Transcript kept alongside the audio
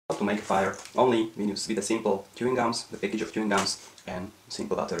How to make a fire? Only we use with the simple chewing gums, the package of chewing gums, and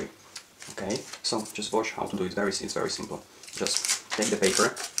simple battery. Okay, so just watch how to do it. It's very simple. Just take the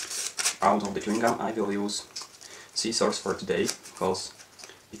paper out of the chewing gum. I will use scissors for today because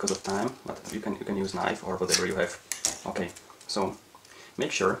of time, but you can use knife or whatever you have. Okay, so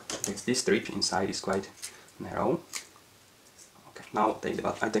make sure that this strip inside is quite narrow. Okay, now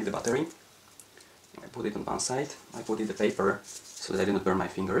I take the battery. I put it on one side. I put in the paper so that I didn't burn my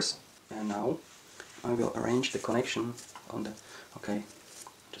fingers. And now I will arrange the connection on the. Okay,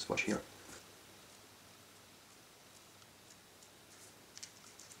 just watch here.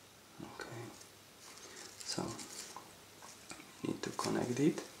 Okay, so need to connect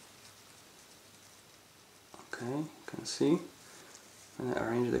it. Okay, you can see. When I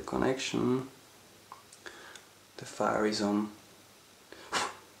arrange the connection, the fire is on.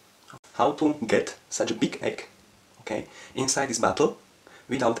 How to get such a big egg, okay, inside this bottle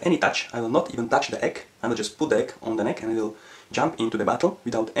without any touch. I will not even touch the egg. I will just put the egg on the neck and it will jump into the bottle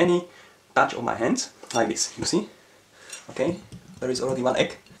without any touch of my hands, like this, you see? Okay, there is already one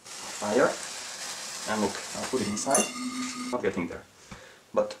egg. Fire, and look, I'll put it inside, not getting there.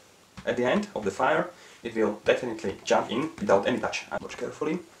 But at the end of the fire, it will definitely jump in without any touch. I watch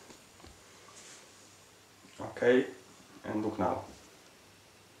carefully. Okay, and look now.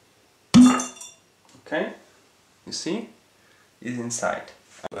 Okay, you see, it's inside.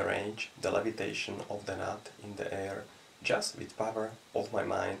 Arrange the levitation of the nut in the air just with power of my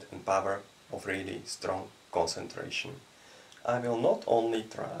mind and power of really strong concentration. I will not only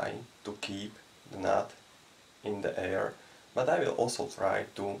try to keep the nut in the air, but I will also try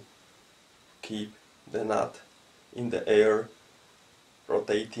to keep the nut in the air,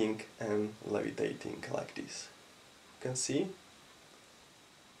 rotating and levitating like this. You can see?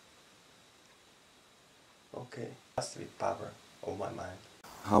 Okay, just with power of my mind.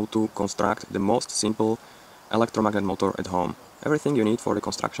 How to construct the most simple electromagnet motor at home. Everything you need for the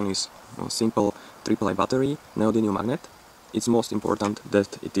construction is a simple AAA battery, neodymium magnet. It's most important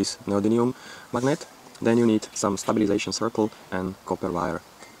that it is neodymium magnet. Then you need some stabilization circle and copper wire.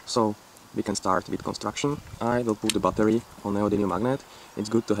 So we can start with construction. I will put the battery on neodymium magnet. It's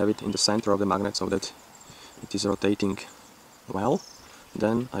good to have it in the center of the magnet so that it is rotating well.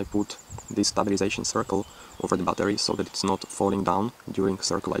 Then I put this stabilization circle over the battery so that it's not falling down during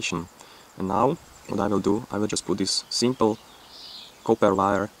circulation. And now what I will do, I will just put this simple copper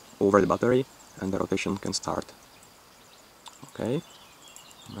wire over the battery and the rotation can start. Okay,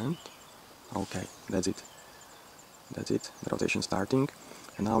 moment. Okay, that's it. That's it, the rotation starting.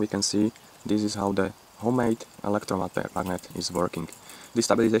 And now we can see this is how the homemade electromagnet is working. This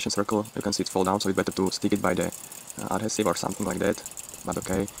stabilization circle, you can see it fall down, so it's better to stick it by the adhesive or something like that. But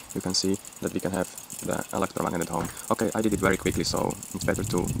okay, you can see that we can have the electromagnet at home. Okay, I did it very quickly, so it's better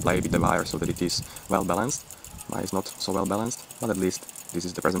to play with the wire so that it is well balanced. Mine is not so well balanced, but at least this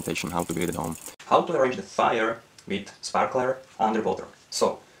is the presentation how to do it at home. How to arrange the fire with sparkler underwater.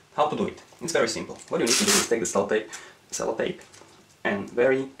 So, how to do it? It's very simple. What you need to do is take the sellotape and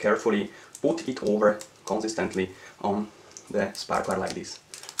very carefully put it over consistently on the sparkler like this.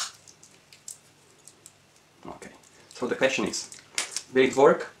 Okay, so the question is, will it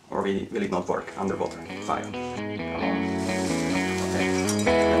work or will it not work underwater fire?